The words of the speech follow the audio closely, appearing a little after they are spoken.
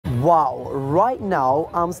Wow, right now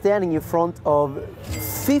I'm standing in front of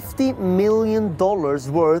 $50 million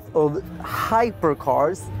worth of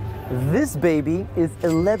hypercars. This baby is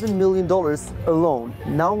 $11 million alone.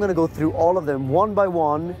 Now I'm gonna go through all of them one by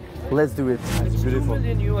one. Let's do it. It's beautiful. 2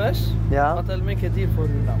 million US, yeah, but I'll make a deal for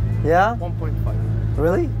you now. Yeah? 1.5.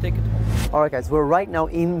 Really? Take it home. All right, guys, we're right now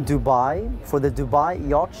in Dubai for the Dubai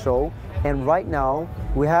Yacht Show. And right now,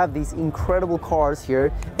 we have these incredible cars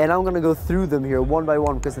here, and I'm gonna go through them here one by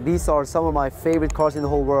one because these are some of my favorite cars in the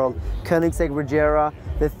whole world. Koenigsegg Regera,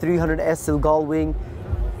 the 300 SL Gullwing.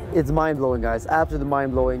 It's mind-blowing, guys, absolutely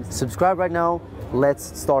mind-blowing. Subscribe right now,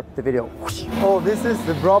 let's start the video. Oh, this is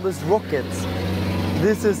the Brabus Rocket.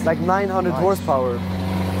 This is like 900 horsepower.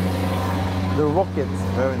 The Rocket.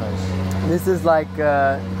 Very nice. This is like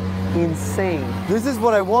insane. This is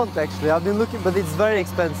what I want actually. I've been looking, but it's very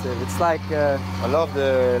expensive. It's like I love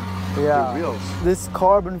the wheels. This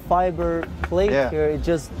carbon fiber plate here, it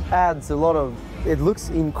just adds a lot of, it looks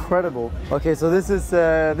incredible. Okay, so this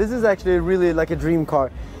is actually really like a dream car.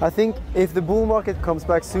 I think if the bull market comes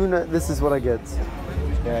back soon, this is what I get.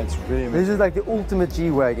 Yeah, it's really amazing. This is like the ultimate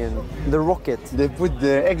G-Wagon, the Rocket. They put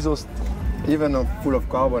the exhaust even full of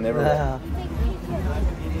carbon everywhere. Yeah.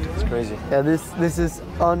 Crazy. Yeah, this is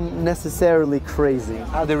unnecessarily crazy.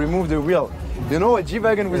 They removed the wheel. You know, a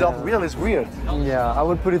G-Wagon without wheel is weird. Yeah, I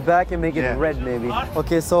would put it back and make it red maybe.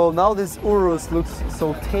 Okay, so now this Urus looks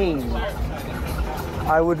so tame.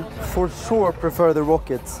 I would for sure prefer the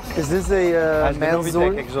Rocket. Is this a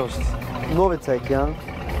Novitec exhaust? Novitec, yeah.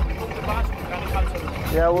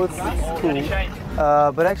 Yeah, well, it's cool.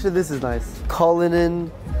 But actually this is nice.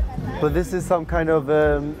 Cullinan, but this is some kind of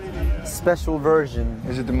special version.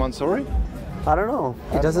 Is it the Mansouri? I don't know.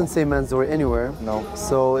 It doesn't say Mansouri anywhere. No.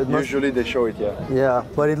 So it usually they show it, yeah. Yeah,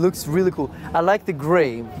 but it looks really cool. I like the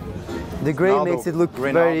gray. The gray makes it look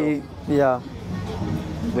very, yeah.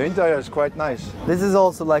 The interior is quite nice. This is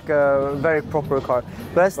also like a very proper car.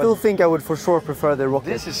 But I still think I would for sure prefer the Rocket.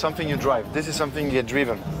 This is something you drive. This is something you get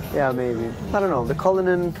driven. Yeah, maybe. I don't know. The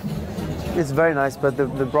Cullinan is very nice, but the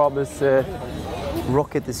Brabus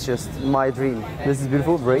Rocket is just my dream. This is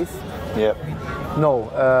beautiful. Wraith. Yeah. No,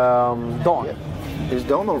 Dawn. Yeah. Is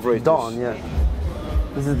Dawn or Wraith? Dawn, yeah.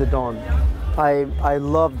 This is the Dawn. I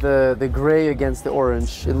love the gray against the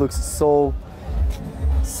orange. It looks so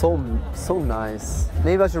nice.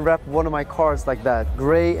 Maybe I should wrap one of my cars like that.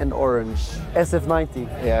 Gray and orange. SF90.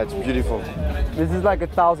 Yeah, it's beautiful. This is like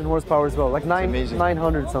 1,000 horsepower as well. Like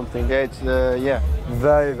 900 something. Yeah, it's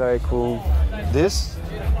Very, very cool. This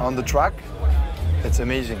on the track, it's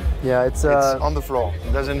amazing. Yeah, it's on the floor.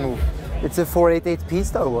 It doesn't move. It's a 488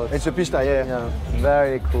 Pista or what? It's a Pista, yeah. Yeah,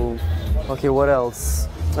 very cool. Okay, what else?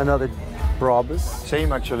 Another Brabus.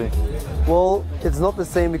 Same actually. Well, it's not the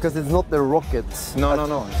same because it's not the Rocket. No,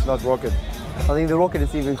 it's not Rocket. I think the Rocket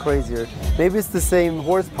is even crazier. Maybe it's the same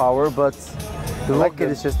horsepower, but the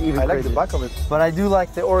Rocket is just even crazier. I like the back of it. But I do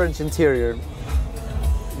like the orange interior.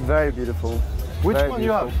 Very beautiful. Which one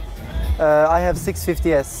you have? I have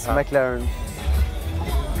 650S McLaren.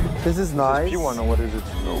 This is nice. Is this P1 or what is it?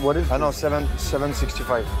 What is it? I know,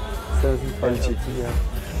 765. 765 LT, yeah.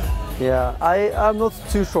 Yeah, I'm not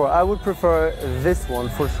too sure. I would prefer this one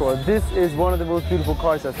for sure. This is one of the most beautiful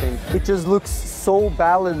cars, I think. It just looks so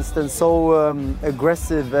balanced and so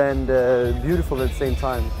aggressive and beautiful at the same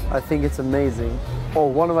time. I think it's amazing. Oh,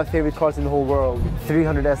 one of my favorite cars in the whole world,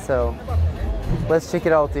 300 SL. Let's check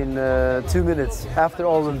it out in 2 minutes after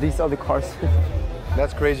all of these other cars.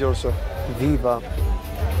 That's crazy also. Viva.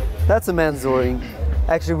 That's a Mansouri.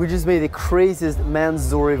 Actually, we just made the craziest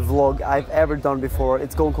Mansouri vlog I've ever done before.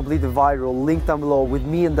 It's going completely viral. Link down below with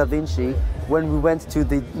me and Da Vinci when we went to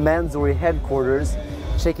the Mansouri headquarters,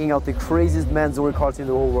 checking out the craziest Mansouri cars in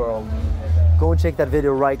the whole world. Go and check that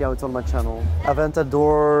video right now. It's on my channel.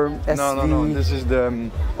 Aventador SV. No. This is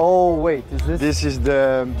the. Oh wait, is this? This is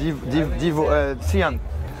the Cian.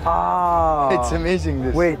 Ah. It's amazing.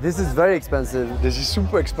 This. Wait, this is very expensive. This is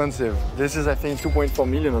super expensive. This is, I think, 2.4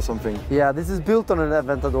 million or something. Yeah, this is built on an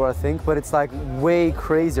Aventador, I think, but it's like way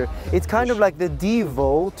crazier. It's kind of like the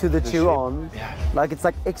Devo to the Chiron. Yeah. Like it's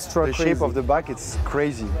like extra crazy. The shape of the back, it's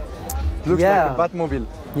crazy. Looks like a Batmobile.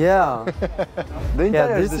 Yeah. The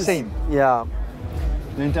interior is the same. Yeah.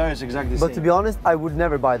 The interior is exactly the same. But to be honest, I would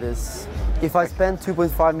never buy this. If I spent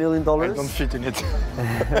 $2.5 million. I don't fit in it.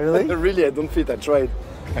 Really? Really, I don't fit. I tried.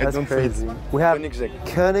 That's crazy. We have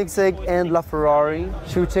Koenigsegg and LaFerrari.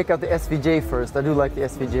 Should we check out the SVJ first? I do like the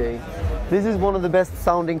SVJ. This is one of the best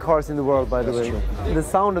sounding cars in the world, by the way. True. The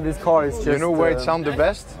sound of this car is just... You know where it sounds the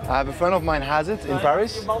best? I have a friend of mine has it in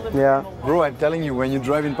Paris. Yeah. Bro, I'm telling you, when you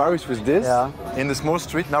drive in Paris with this, in the small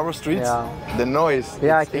street, narrow streets, Yeah. the noise.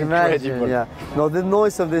 Yeah, I it's can incredible. imagine. Yeah. No, the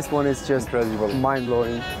noise of this one is just Incredible.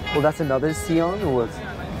 mind-blowing. Well, that's another Sion or what?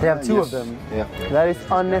 They have two of Yes. them. Yeah. That is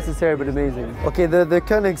unnecessary but amazing. Okay, the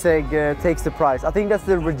Koenigsegg takes the prize. I think that's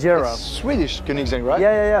the Regera. It's Swedish Koenigsegg, right?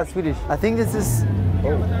 Yeah, Swedish. I think this is.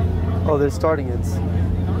 Oh, they're starting it.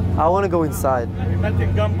 I want to go inside. We met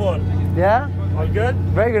in Gumball. Yeah? All good?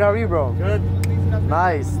 Very good. How are you, bro? Good.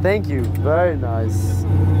 Nice. Thank you. Very nice.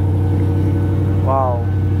 Wow.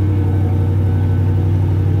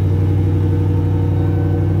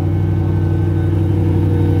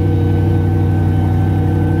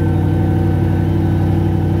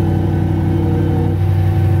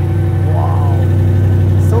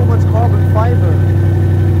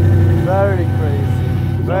 Very crazy.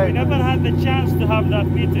 So Very we never nice. had the chance to have that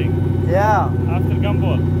meeting Yeah, after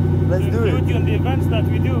Gumball. let's to do include it. you in the events that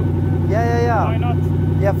we do. Yeah. Why not?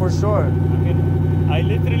 Yeah, for sure. I mean, I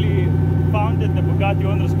literally founded the Bugatti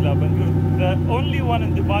Owners Club, and you're the only one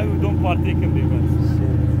in Dubai who don't partake in the events.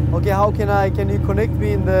 Okay, how can you connect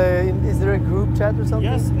me in is there a group chat or something?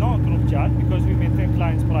 Yes, no group chat because we maintain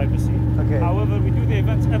clients' privacy. Okay. However, we do the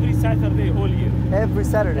events every Saturday all year. Every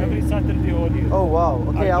Saturday? Every Saturday all year. Oh, wow.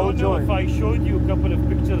 Okay, I will don't know join. if I showed you a couple of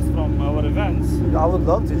pictures from our events. I would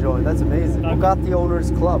love to join. That's amazing. Like- Bugatti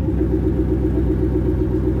Owners Club.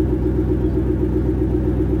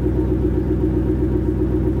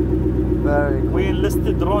 Very cool. We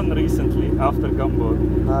enlisted Ron recently after Gumball.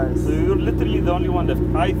 Nice. So you're literally the only one left.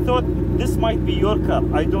 I thought this might be your car.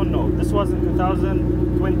 I don't know. This was in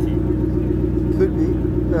 2020. Could be.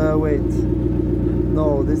 Wait.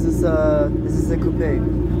 No, this is a coupe.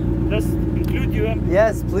 Let's include you in.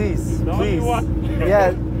 Yes, please. The only please. one.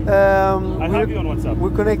 Yeah. I have you on WhatsApp.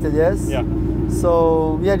 We're connected, yes? Yeah.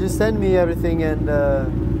 So yeah, just send me everything and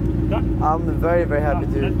Done. I'm very happy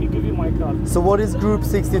Let to. me give you my car. So what is Group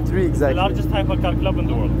 63 The exactly? largest hypercar club in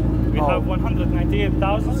the world. We Oh. have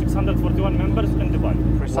 198,641 members in Dubai.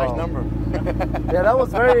 Precise Wow. number. Yeah, that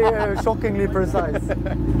was very shockingly precise.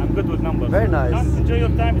 I'm good with numbers. Very nice. Done. Enjoy your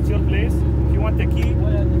time. It's your place. If you want a key,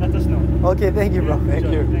 let us know. Okay, thank you, bro. Thank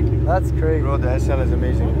you. Thank you. That's great. Bro, the SL is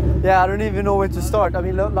amazing. Yeah, I don't even know where to start. I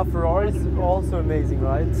mean, La Ferrari is also amazing,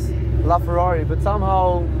 right? La Ferrari, but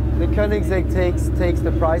somehow the Koenigsegg takes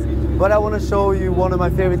the prize. But I want to show you one of my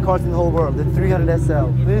favorite cars in the whole world, the 300 SL.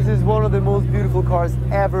 This is one of the most beautiful cars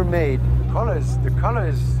ever made. The color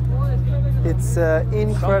is It's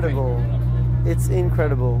incredible. It's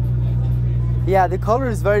incredible. Yeah, the color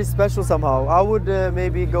is very special somehow. I would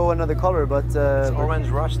maybe go another color, but orange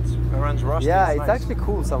rust. Orange rust. yeah, is it's nice. actually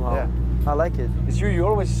cool somehow. Yeah. I like it. It's you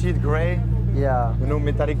always see it gray, Yeah, you know,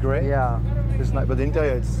 metallic gray. yeah, It's nice, but the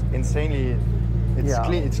interior it's insanely, it's Yeah.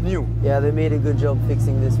 clean, it's new. yeah. They made a good job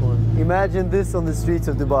fixing this one. Imagine this on the streets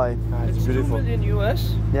of Dubai. It's It's 2 beautiful. million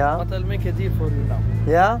US, Yeah, but I'll make a deal for you now.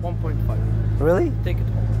 yeah. 1.5. Really? Take it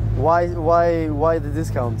home. Why the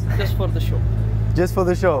discount? Just for the show. Just for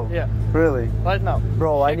the show? Yeah. Really? Right now.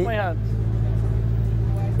 Bro, I Shake need. my hand.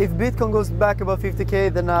 If Bitcoin goes back above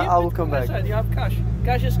 50k, then Keep I will it come on my back. side. You have cash.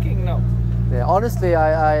 Cash is king now. Yeah, honestly,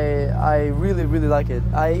 I really like it.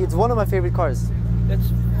 It's one of my favorite cars.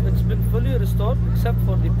 It's been fully restored except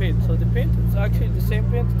for the paint. So the paint, it's actually the same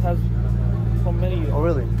paint it has for many years. Oh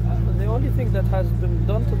really? The only thing that has been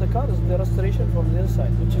done to the car is the restoration from the inside,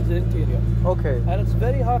 which is the interior. Okay. And it's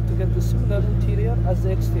very hard to get the similar interior as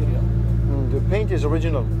the exterior. The paint is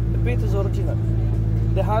original. The paint is original.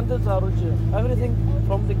 The handles are original. Everything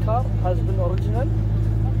from the car has been original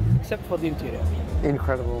except for the interior.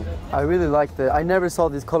 Incredible. I really like I never saw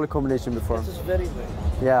this color combination before. This is very rare.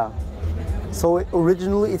 Yeah. So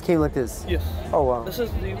originally it came like this. Yes. Oh wow. This is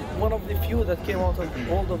one of the few that came out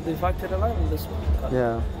of all of the factory line in this car.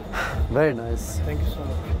 Yeah. Very nice. Thank you so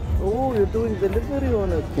much. Oh, you're doing delivery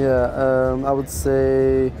on it. Yeah. I would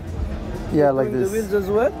say. Yeah, You're like doing this. the wheels as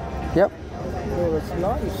well? Yep. Oh, that's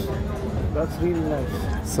nice. That's really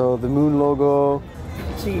nice. So the moon logo.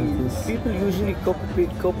 See, people usually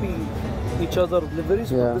copy each other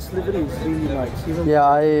liveries, Yeah. but this livery is really nice. Even Yeah,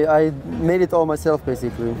 I made it all myself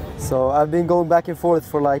basically. So I've been going back and forth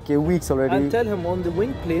for like weeks already. and tell him on the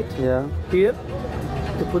wing plate Yeah. here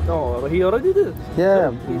to put. Oh, he already did.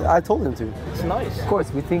 Yeah. I told him to. It's nice. Of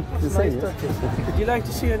course, we think the It's same. nice touches. Would you like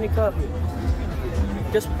to see any car here?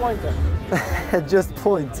 Just point at. Yeah? Just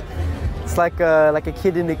point. It's like a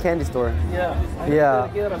kid in the candy store. Yeah.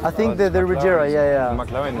 Yeah. I think the Regera. The Yeah.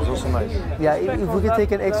 McLaren is also nice. Yeah. If we could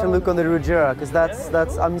take an extra look on the Regera, because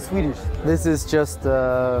that's I'm Swedish. This is just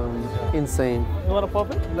insane. You want to pop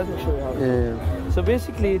it? Let me show you how. Yeah. So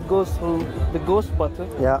basically, it goes through the ghost button,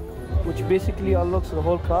 Yeah. which basically unlocks the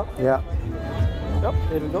whole car. Yeah. Yep.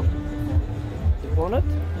 There we go. On it.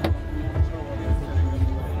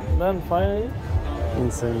 then finally,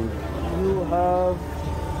 Insane. you have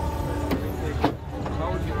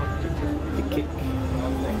the kick.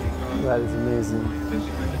 That is amazing.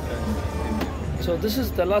 So this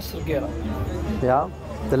is the last Regera. Yeah?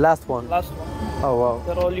 The last one. Last one. Oh, wow.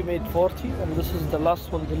 They're only made 40, and this is the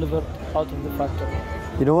last one delivered out of the factory.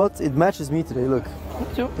 You know what? It matches me today, look.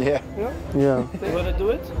 Yeah. Yeah. You wanna do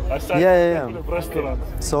it? Yeah. Restaurant.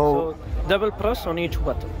 So, So double press on each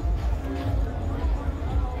button.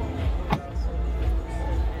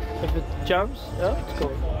 If it jumps, yeah, it's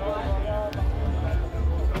going.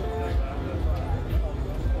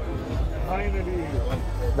 Finally.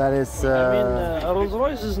 that is... I mean, a Rolls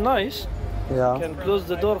Royce is nice. yeah. Can close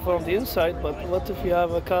the door from the inside, but what if you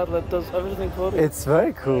have a car that does everything for you? It's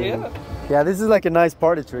very cool. Yeah. Yeah, this is like a nice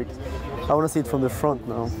party trick. I want to see it from the front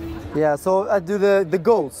now. Yeah, so I do the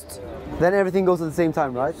ghost. Then everything goes at the same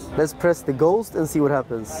time, right? Let's press the ghost and see what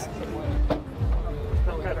happens.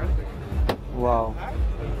 Wow.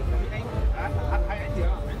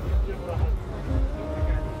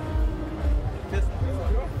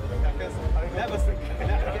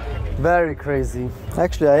 Very crazy.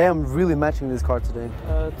 Actually, I am really matching this car today.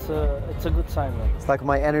 It's a good sign, man. It's like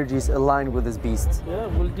my energy is aligned with this beast. Yeah,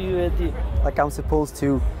 we'll do you a deal. Like I'm supposed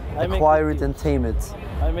to I make acquire good it and deals. tame it.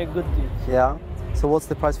 I make good deals. Yeah. So what's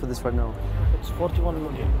the price for this right now? It's 41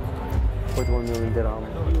 million 41 million dirham.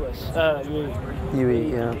 US. UAE.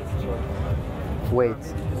 UAE, yeah. Sorry.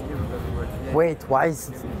 Wait, why is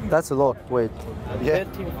it? That's a lot. Wait. Yeah.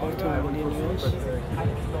 13, 14 million US.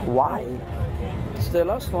 Why? It's the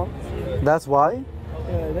last one. That's why?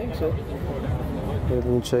 Yeah, I think so. Wait, let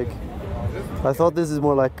me check. I thought this is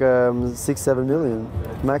more like 6-7 million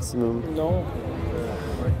maximum. No.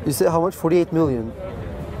 You said how much? 48 million.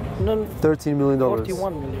 No, 13 million dollars.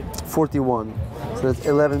 41 million. 41. So that's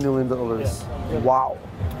 11 million dollars. Wow.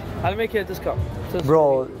 I'll make you a discount. Just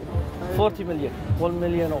Bro, 40 million. 1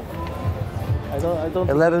 million off. I don't think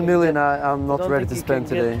 11 you can million get- I'm not don't ready think to you spend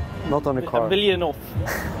can get today. Not on a A car. million off.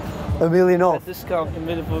 A million A off. discount. A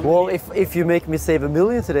million for Well, million. if you make me save $1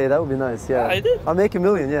 million today, that would be nice. Yeah. I did. I'll make $1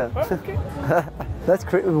 million. Yeah. Okay. That's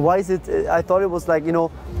crazy. Why is it? I thought it was like, you know,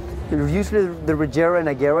 usually the Regera and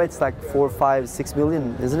Agera, it's like 4, 5, 6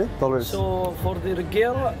 million, isn't it? Dollars. So for the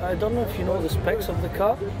Regera, I don't know if you know the specs of the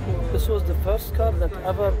car. This was the first car that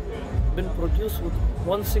ever been produced with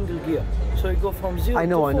one single gear. So you go from 0 I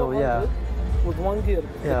know, to 400 yeah. with one gear.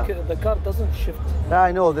 Yeah. The car doesn't shift. Yeah,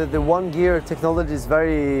 I know the one gear technology is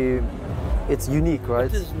very, it's unique, right?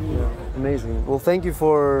 It is new. Amazing. Well, thank you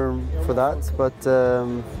for that, but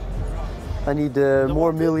I need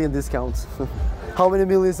more million discounts. How many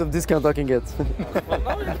millions of discount I can get? Well,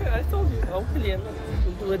 now I told you, a million.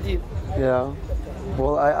 We'll do a deal. Yeah.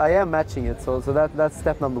 Well, I am matching it, so that's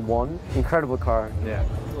step number 1. Incredible car. Yeah.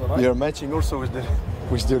 Alright. You're matching also with the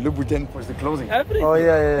Louboutin for the closing. Everything. Oh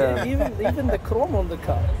yeah. Even the chrome on the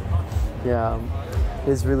car. Yeah.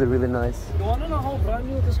 It's really, really nice. You wanna know how brand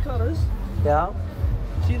new this car is? Yeah.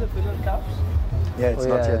 See the filler caps? Yeah, it's Oh,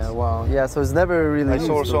 not yeah, yet. yeah, wow. Yeah, so it's never really I used,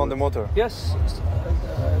 saw also though. on the motor. Yes.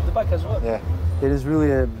 The back as well. Yeah. It is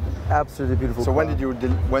really an absolutely beautiful So car. when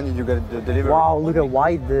did you get the delivery? Wow, look at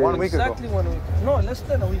wide the 1 week ago. Exactly 1 week. No, less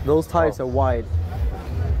than a week. Those tires are wide.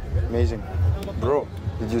 Amazing. Bro,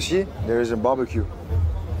 did you see? There is a barbecue.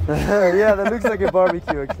 Yeah, that looks like a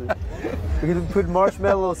barbecue actually. We can put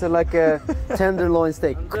marshmallows and like a tenderloin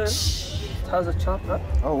steak. And then it has a charger.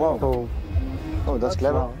 Oh wow. Oh, Oh, that's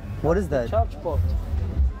clever. wow. What is that? Charge port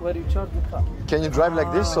where you charge the car. Can you drive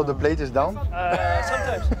like this so the plate is down?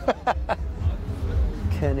 Sometimes.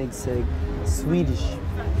 Koenigsegg, Swedish.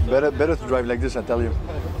 Better to drive like this, I tell you.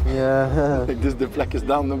 Yeah, Like this, the flag is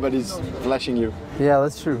down, nobody's flashing you. yeah,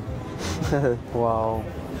 that's true. Wow.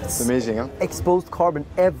 It's amazing, huh? Exposed carbon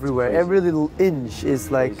everywhere. Crazy. Every little inch is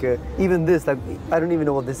like, even this, like, I don't even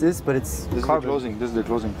know what this is, but it's This carbon. is the closing. This is the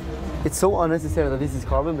closing. It's so unnecessary that this is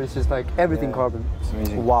carbon, but it's just like everything Yeah, carbon. it's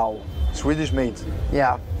amazing. Wow. Swedish made.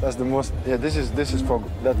 Yeah, That's the most. Yeah, this is for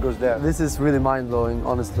that goes there. this is really mind blowing,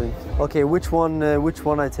 honestly. Okay, which one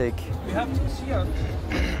I take? We have to see on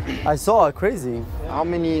I saw it, crazy. How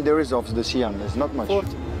many there is of the Sian? There's not much. 40.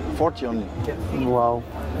 40 only. Wow,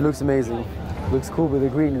 it looks amazing. Looks cool with the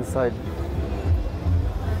green inside.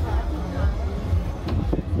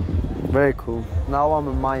 Very cool. Now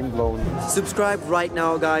I'm mind blown. Subscribe right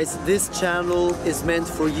now, guys. This channel is meant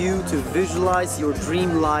for you to visualize your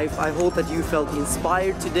dream life. I hope that you felt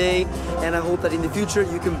inspired today, and I hope that in the future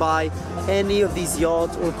you can buy any of these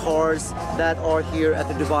yachts or cars that are here at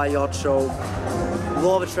the Dubai Yacht Show.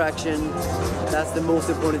 law of attraction. That's the most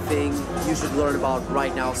important thing you should learn about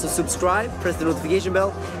right now. So subscribe, press the notification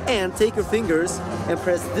bell, and take your fingers and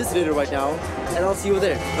press this video right now, and I'll see you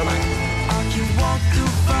there. Bye-bye. I can walk through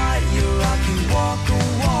fire, I can walk away.